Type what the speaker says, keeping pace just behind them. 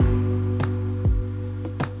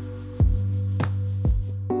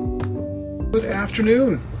Good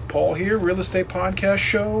afternoon. Paul here, Real Estate Podcast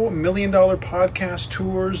Show,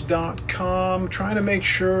 $1,000,000podcasttours.com, trying to make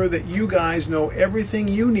sure that you guys know everything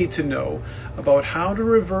you need to know about how to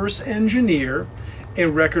reverse engineer a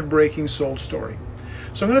record-breaking sold story.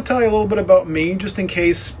 So I'm going to tell you a little bit about me, just in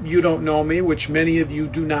case you don't know me, which many of you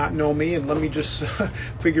do not know me, and let me just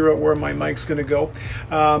figure out where my mic's going to go.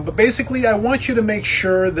 But basically, I want you to make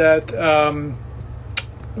sure that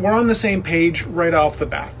we're on the same page right off the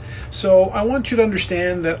bat. So I want you to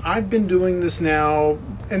understand that I've been doing this now,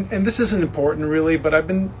 and this isn't important really, but I've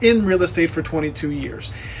been in real estate for 22 years.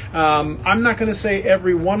 I'm not going to say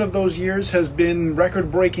every one of those years has been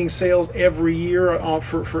record-breaking sales every year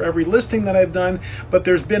for every listing that I've done, but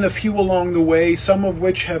there's been a few along the way, some of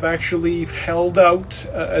which have actually held out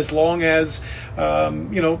as long as,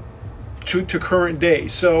 to current day.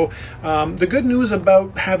 So the good news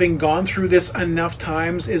about having gone through this enough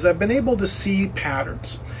times is I've been able to see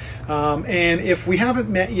patterns. And if we haven't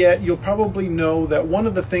met yet, you'll probably know that one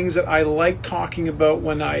of the things that I like talking about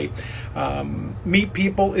when I meet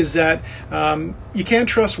people is that you can't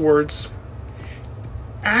trust words.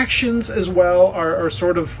 Actions as well are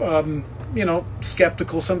sort of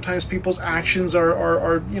skeptical. Sometimes people's actions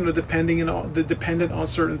are dependent on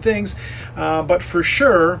certain things, but for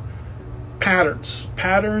sure,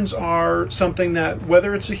 patterns are something that,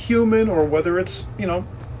 whether it's a human or whether it's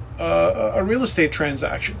a real estate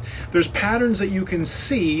transaction, there's patterns that you can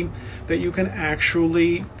see that you can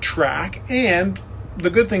actually track. And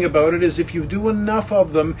the good thing about it is if you do enough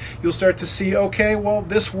of them, you'll start to see, okay, well,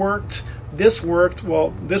 this worked,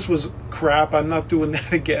 well, this was crap, I'm not doing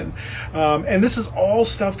that again. And this is all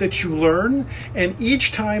stuff that you learn, and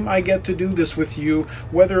each time I get to do this with you,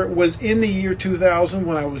 whether it was in the year 2000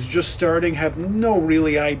 when I was just starting, have no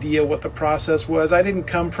really idea what the process was. I didn't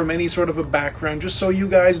come from any sort of a background. Just so you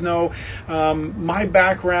guys know, my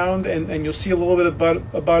background, and you'll see a little bit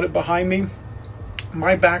about it behind me.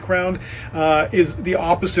 My background is the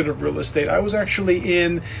opposite of real estate. I was actually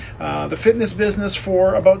in the fitness business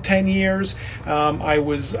for about 10 years.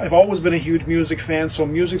 I've always been a huge music fan, so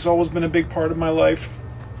music's always been a big part of my life.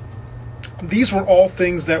 These were all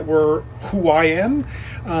things that were who I am.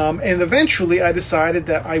 And eventually I decided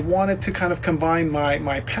that I wanted to kind of combine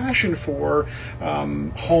my passion for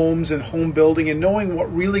homes and home building and knowing what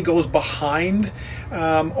really goes behind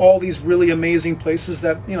all these really amazing places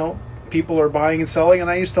that, people are buying and selling, and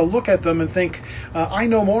I used to look at them and think, I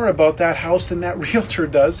know more about that house than that realtor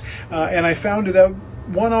does, and I found it out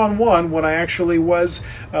one-on-one when I actually was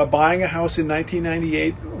buying a house in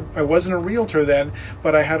 1998. I wasn't a realtor then,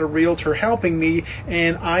 but I had a realtor helping me,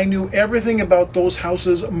 and I knew everything about those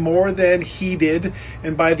houses more than he did.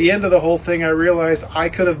 And by the end of the whole thing, I realized I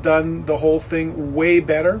could have done the whole thing way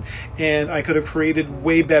better, and I could have created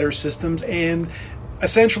way better systems. And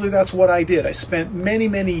essentially, that's what I did. I spent many,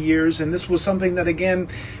 many years, and this was something that, again,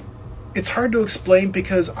 it's hard to explain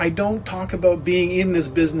because I don't talk about being in this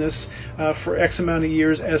business for X amount of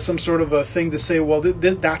years as some sort of a thing to say, well,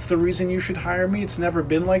 that's the reason you should hire me. It's never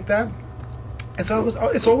been like that. It's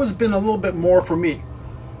always been a little bit more for me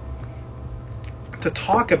to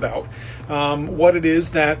talk about what it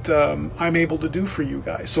is that I'm able to do for you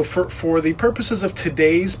guys. So for the purposes of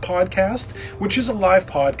today's podcast, which is a live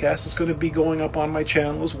podcast, it's going to be going up on my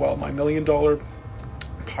channel as well, my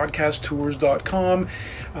 $1,000,000podcasttours.com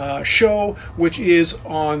show, which is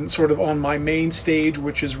on my main stage,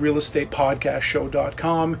 which is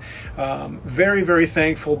realestatepodcastshow.com. Very, very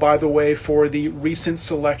thankful, by the way, for the recent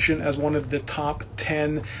selection as one of the top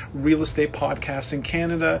 10 real estate podcasts in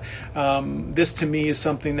Canada. This to me is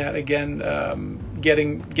something that, again,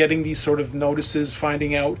 getting these sort of notices,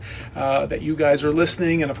 finding out that you guys are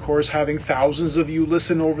listening, and of course having thousands of you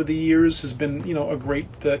listen over the years has been a great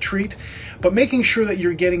treat. But making sure that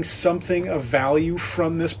you're getting something of value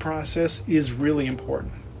from this process is really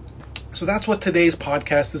important. So that's what today's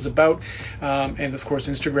podcast is about, and of course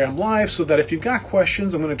Instagram Live, so that if you've got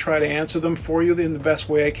questions, I'm going to try to answer them for you in the best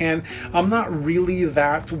way I can. I'm not really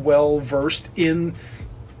that well versed in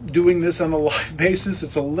doing this on a live basis.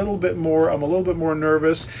 I'm a little bit more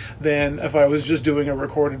nervous than if I was just doing a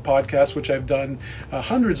recorded podcast, which I've done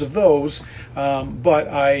hundreds of those, but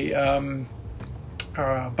I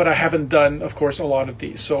haven't done, of course, a lot of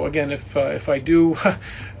these. So again, if I do get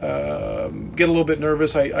a little bit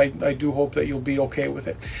nervous, I do hope that you'll be okay with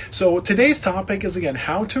it. So today's topic is, again,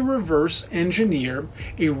 how to reverse engineer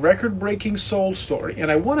a record-breaking sold story. And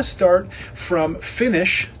I want to start from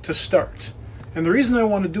finish to start. And the reason I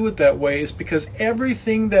want to do it that way is because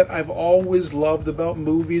everything that I've always loved about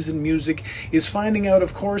movies and music is finding out,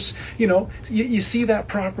 of course, you see that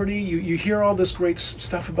property, you hear all this great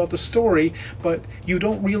stuff about the story, but you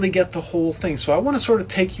don't really get the whole thing. So I want to sort of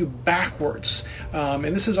take you backwards.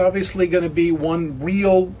 And this is obviously going to be one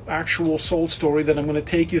real, actual sold story that I'm going to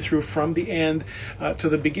take you through from the end to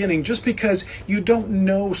the beginning, just because you don't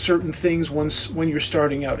know certain things when you're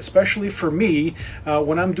starting out, especially for me,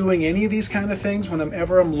 when I'm doing any of these kind of things,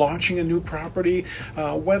 whenever I'm launching a new property,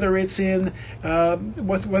 whether it's in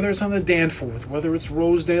whether it's on the Danforth, whether it's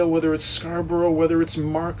Rosedale, whether it's Scarborough, whether it's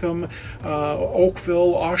Markham,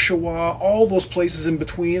 Oakville, Oshawa, all those places in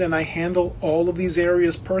between, and I handle all of these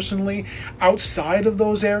areas personally. Outside of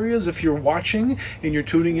those areas, if you're watching and you're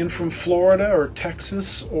tuning in from Florida or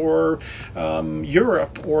Texas or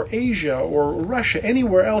Europe or Asia or Russia,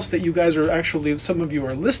 anywhere else that you guys are actually, some of you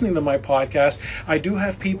are listening to my podcast, I do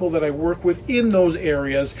have people that I work with in those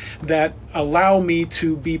areas that allow me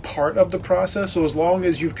to be part of the process. So as long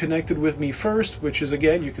as you've connected with me first, which is,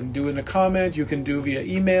 again, you can do in a comment, you can do via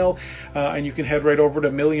email, and you can head right over to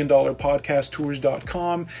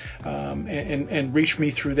milliondollarpodcasttours.com and reach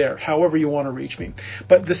me through there, however you want to reach me.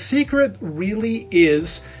 But the secret really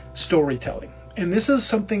is storytelling. And this is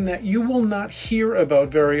something that you will not hear about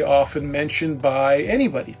very often mentioned by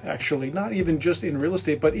anybody, actually, not even just in real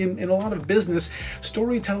estate, but in a lot of business.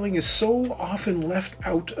 Storytelling is so often left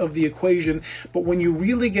out of the equation. But when you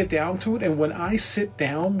really get down to it, and when I sit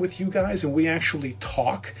down with you guys and we actually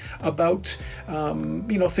talk about,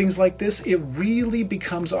 things like this, it really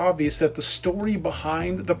becomes obvious that the story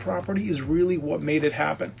behind the property is really what made it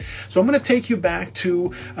happen. So I'm going to take you back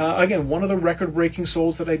to, again, one of the record-breaking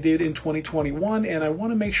solds that I did in 2021. And I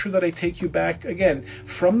want to make sure that I take you back, again,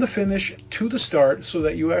 from the finish to the start so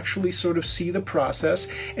that you actually sort of see the process.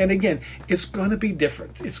 And again, it's going to be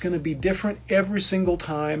different. It's going to be different every single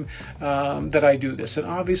time that I do this. And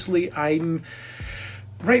obviously,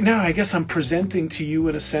 right now, I guess I'm presenting to you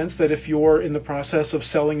in a sense that if you're in the process of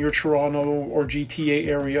selling your Toronto or GTA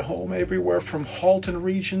area home, everywhere from Halton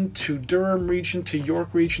region to Durham region to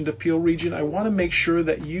York region to Peel region, I want to make sure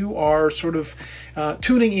that you are sort of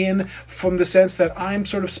tuning in from the sense that I'm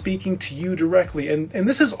sort of speaking to you directly. And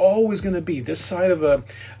this is always going to be this side of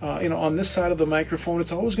on this side of the microphone,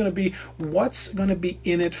 it's always going to be what's going to be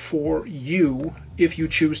in it for you if you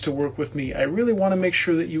choose to work with me. I really want to make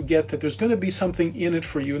sure that you get that there's going to be something in it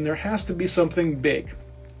for you, and there has to be something big.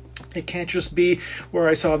 It can't just be where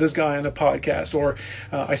I saw this guy on a podcast, or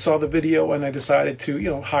I saw the video and I decided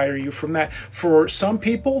to, hire you from that. For some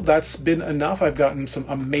people, that's been enough. I've gotten some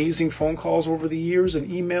amazing phone calls over the years and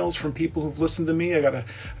emails from people who've listened to me. I got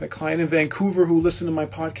a client in Vancouver who listened to my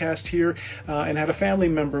podcast here and had a family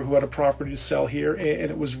member who had a property to sell here.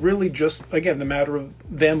 And it was really just, again, the matter of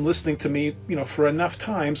them listening to me, for enough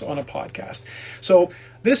times on a podcast. So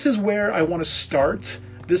this is where I want to start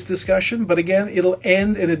this discussion, but again, it'll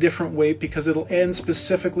end in a different way because it'll end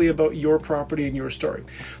specifically about your property and your story.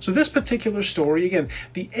 So this particular story, again,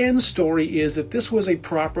 the end story is that this was a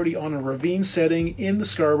property on a ravine setting in the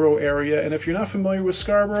Scarborough area. And if you're not familiar with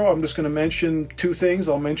Scarborough, I'm just going to mention two things.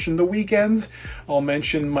 I'll mention The Weeknd, I'll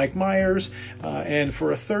mention Mike Myers, and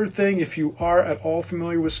for a third thing, if you are at all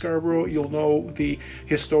familiar with Scarborough, you'll know the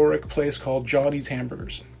historic place called Johnny's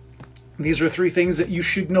Hamburgers. These are three things that you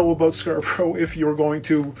should know about Scarborough if you're going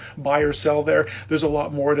to buy or sell there. There's a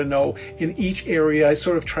lot more to know. In each area, I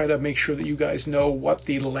sort of try to make sure that you guys know what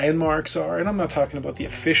the landmarks are. And I'm not talking about the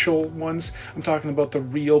official ones. I'm talking about the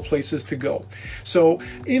real places to go. So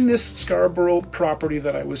in this Scarborough property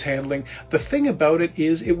that I was handling, the thing about it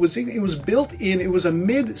is it was a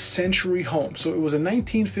mid-century home. So it was a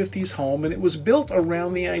 1950s home, and it was built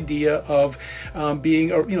around the idea of being,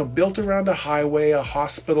 built around a highway, a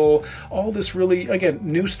hospital, all this really, again,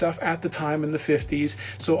 new stuff at the time in the 50s.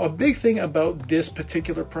 So a big thing about this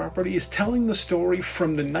particular property is telling the story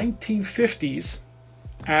from the 1950s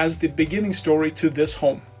as the beginning story to this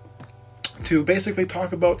home, to basically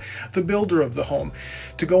talk about the builder of the home,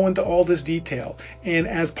 to go into all this detail. And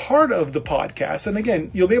as part of the podcast, and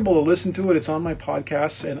again, you'll be able to listen to it, it's on my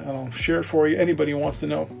podcast, and I'll share it for you, anybody who wants to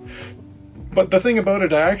know. But the thing about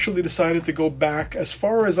it, I actually decided to go back as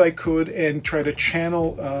far as I could and try to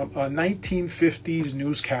channel a 1950s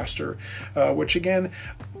newscaster, which again,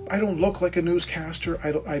 I don't look like a newscaster.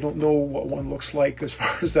 I don't know what one looks like as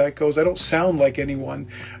far as that goes. I don't sound like anyone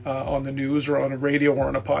on the news or on a radio or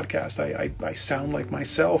on a podcast. I sound like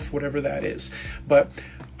myself, whatever that is. But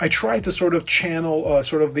I tried to sort of channel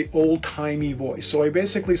sort of the old-timey voice. So I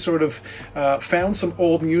basically sort of found some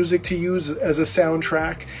old music to use as a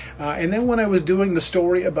soundtrack. And then when I was doing the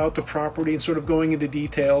story about the property and sort of going into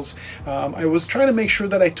details, I was trying to make sure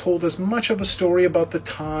that I told as much of a story about the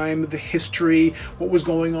time, the history, what was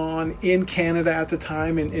going on in Canada at the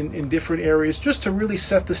time in different areas, just to really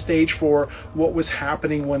set the stage for what was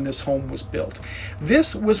happening when this home was built.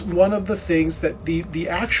 This was one of the things that the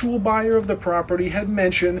actual buyer of the property had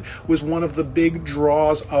mentioned was one of the big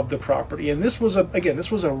draws of the property. And this was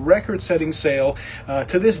this was a record-setting sale.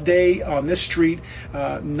 To this day on this street,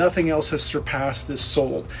 nothing else has surpassed this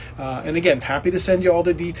sold. And again, happy to send you all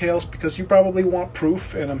the details because you probably want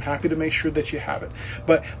proof, and I'm happy to make sure that you have it.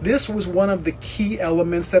 But this was one of the key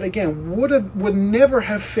elements that again would never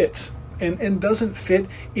have fit and doesn't fit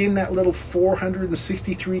in that little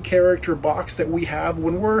 463 character box that we have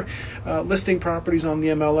when we're listing properties on the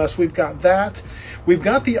MLS. We've got that. We've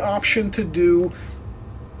got the option to do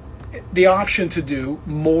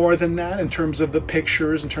more than that in terms of the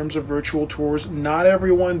pictures, in terms of virtual tours. Not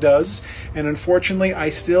everyone does, and unfortunately I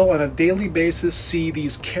still on a daily basis see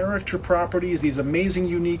these character properties, these amazing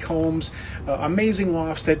unique homes, amazing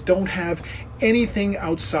lofts that don't have anything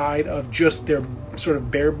outside of just their sort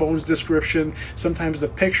of bare bones description. Sometimes the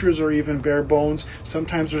pictures are even bare bones.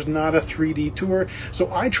 Sometimes there's not a 3D tour.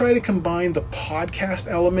 So I try to combine the podcast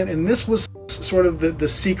element, and this was sort of the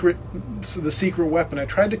secret weapon. I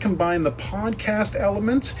tried to combine the podcast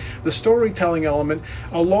element, the storytelling element,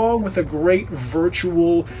 along with a great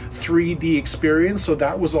virtual 3D experience. So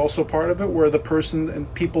that was also part of it, where the person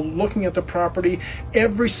and people looking at the property,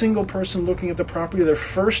 every single person looking at the property, their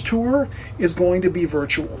first tour is going to be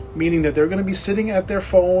virtual, meaning that they're going to be sitting at their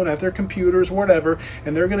phone, at their computers, whatever,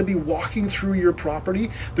 and they're going to be walking through your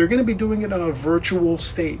property. They're going to be doing it on a virtual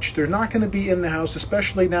stage. They're not going to be in the house,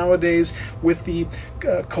 especially nowadays with the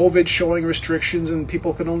COVID showing restrictions and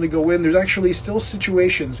people can only go in. There's actually still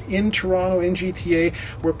situations in Toronto, in GTA,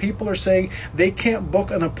 where people are saying they can't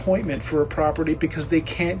book an appointment for a property because they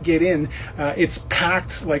can't get in. It's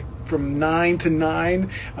packed like from 9 to 9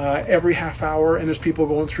 every half hour, and there's people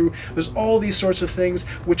going through. There's all these sorts of things,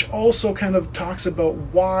 which also kind of talks about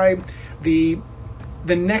why the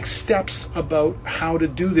next steps about how to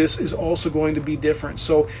do this is also going to be different.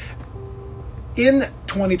 So in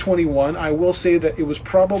 2021, I will say that it was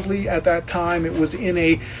probably at that time, it was in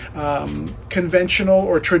a conventional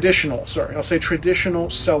or traditional, I'll say traditional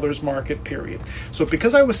seller's market period. So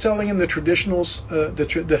because I was selling in the traditional,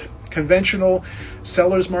 the conventional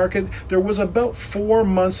seller's market, there was about 4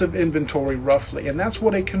 months of inventory roughly, and that's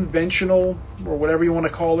what a conventional, or whatever you want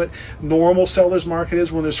to call it, normal seller's market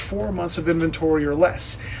is, when there's 4 months of inventory or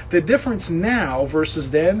less. The difference now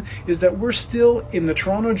versus then is that we're still in the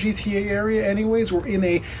Toronto GTA area anyways. We're in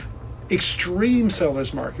a extreme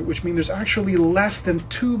seller's market, which means there's actually less than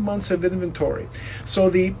 2 months of inventory. So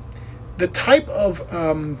the type of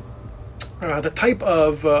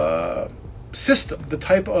system, the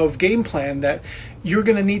type of game plan that you're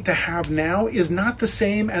going to need to have now is not the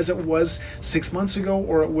same as it was 6 months ago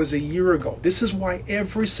or it was a year ago. This is why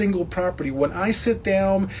every single property, when I sit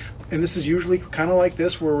down, and this is usually kind of like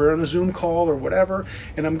this, where we're on a Zoom call or whatever,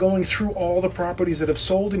 and I'm going through all the properties that have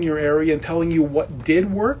sold in your area and telling you what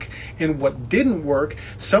did work and what didn't work.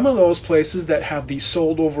 Some of those places that have the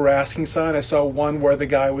sold over asking sign, I saw one where the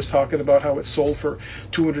guy was talking about how it sold for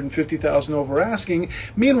 $250,000 over asking.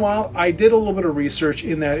 Meanwhile, I did a little bit of research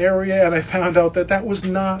in that area and I found out that that was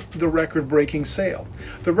not the record-breaking sale.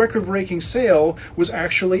 The record-breaking sale was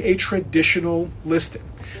actually a traditional listing.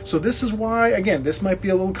 So this is why, again, this might be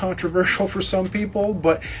a little controversial for some people,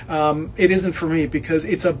 but it isn't for me, because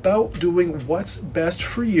it's about doing what's best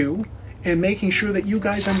for you and making sure that you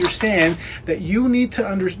guys understand that you need to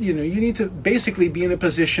you need to basically be in a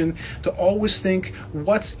position to always think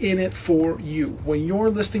what's in it for you. When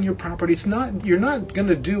you're listing your property, you're not going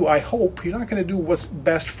to do, I hope, you're not going to do what's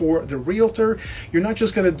best for the realtor. You're not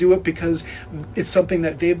just going to do it because it's something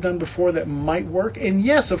that they've done before that might work. And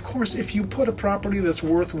yes, of course, if you put a property that's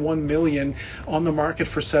worth $1 million on the market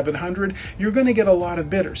for $700,000, you're going to get a lot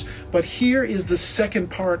of bidders. But here is the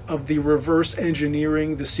second part of the reverse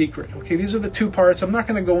engineering, the secret. Okay, these are the two parts. I'm not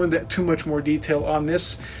going to go into too much more detail on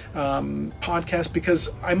this podcast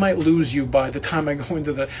because I might lose you by the time I go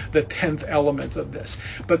into the 10th element of this.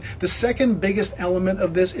 But the second biggest element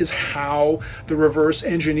of this is how the reverse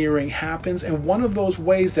engineering happens. And one of those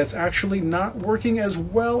ways that's actually not working as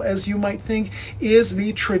well as you might think is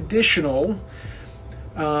the traditional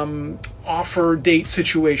offer date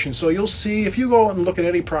situation. So you'll see, if you go and look at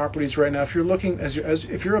any properties right now, if you're looking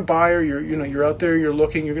if you're a buyer, you're out there, you're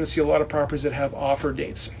looking, you're going to see a lot of properties that have offer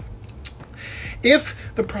dates. If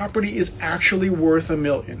the property is actually worth $1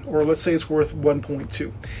 million, or let's say it's worth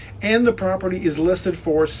 1.2, and the property is listed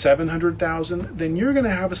for 700,000, then you're going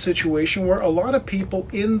to have a situation where a lot of people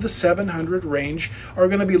in the 700 range are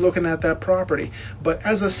going to be looking at that property. But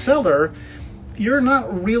as a seller, you're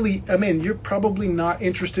not really, you're probably not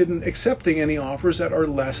interested in accepting any offers that are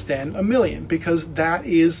less than $1 million, because that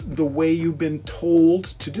is the way you've been told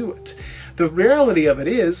to do it. The reality of it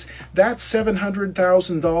is that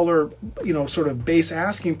 $700,000, sort of base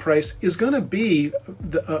asking price is going to be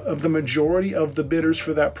the majority of the bidders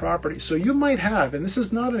for that property. So you might have, and this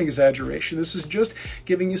is not an exaggeration, this is just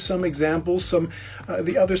giving you some examples,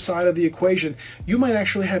 the other side of the equation. You might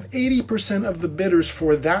actually have 80% of the bidders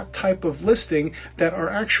for that type of listing that are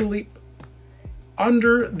actually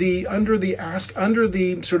under the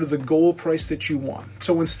sort of the goal price that you want.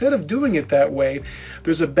 So instead of doing it that way,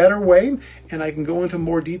 there's a better way, and I can go into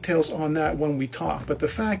more details on that when we talk. But the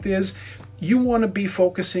fact is, you want to be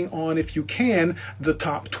focusing on, if you can, the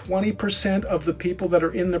top 20% of the people that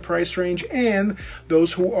are in the price range and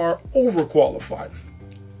those who are overqualified.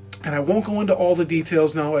 And I won't go into all the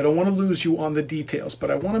details now. I don't want to lose you on the details,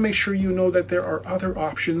 but I want to make sure you know that there are other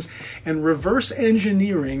options. And reverse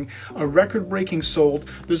engineering a record-breaking sold,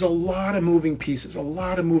 there's a lot of moving pieces, a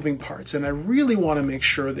lot of moving parts. And I really want to make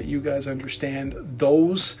sure that you guys understand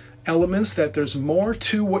those elements, that there's more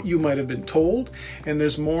to what you might have been told, and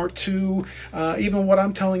there's more to even what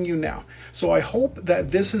I'm telling you now. So I hope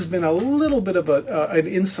that this has been a little bit of an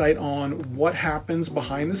insight on what happens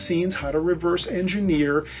behind the scenes, how to reverse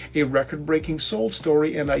engineer a record-breaking sold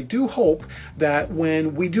story. And I do hope that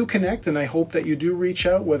when we do connect, and I hope that you do reach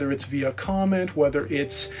out, whether it's via comment, whether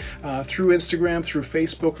it's through Instagram, through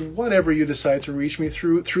Facebook, whatever you decide to reach me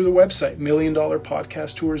through the website,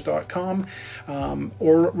 milliondollarpodcasttours.com,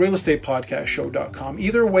 or realestatepodcastshow.com.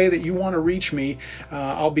 Either way that you want to reach me,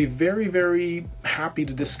 I'll be very, very happy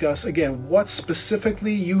to discuss, again, what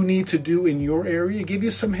specifically you need to do in your area, give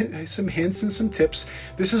you some hints and some tips.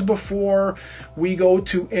 This is before we go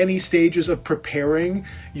to any stages of preparing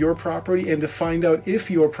your property and to find out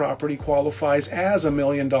if your property qualifies as $1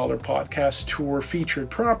 million podcast tour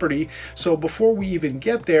featured property. So before we even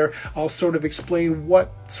get there, I'll sort of explain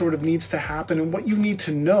what sort of needs to happen and what you need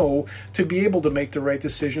to know to be able to make the right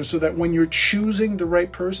decision, so that when you're choosing the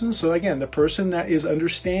right person, so again, the person that is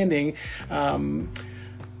understanding, the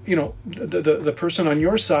person on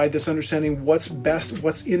your side that's understanding what's best,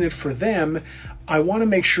 what's in it for them, I want to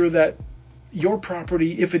make sure that your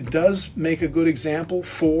property, if it does make a good example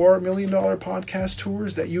for $1 million podcast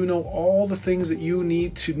tours, that you know all the things that you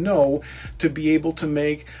need to know to be able to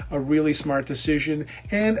make a really smart decision.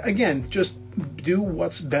 And again, just do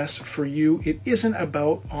what's best for you. It isn't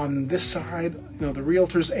about, on this side, the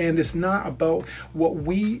realtors, and it's not about what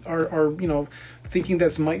we are thinking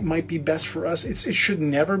that might be best for us. It should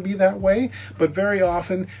never be that way, but very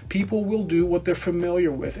often people will do what they're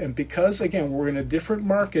familiar with. And because, again, we're in a different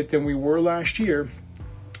market than we were last year,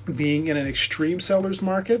 being in an extreme seller's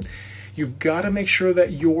market, you've got to make sure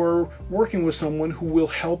that you're working with someone who will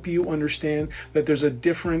help you understand that there's a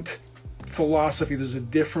different philosophy, there's a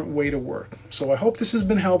different way to work. So I hope this has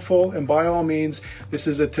been helpful, and by all means, this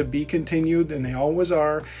is a to be continued, and they always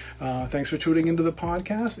are. Thanks for tuning into the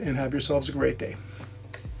podcast, and have yourselves a great day.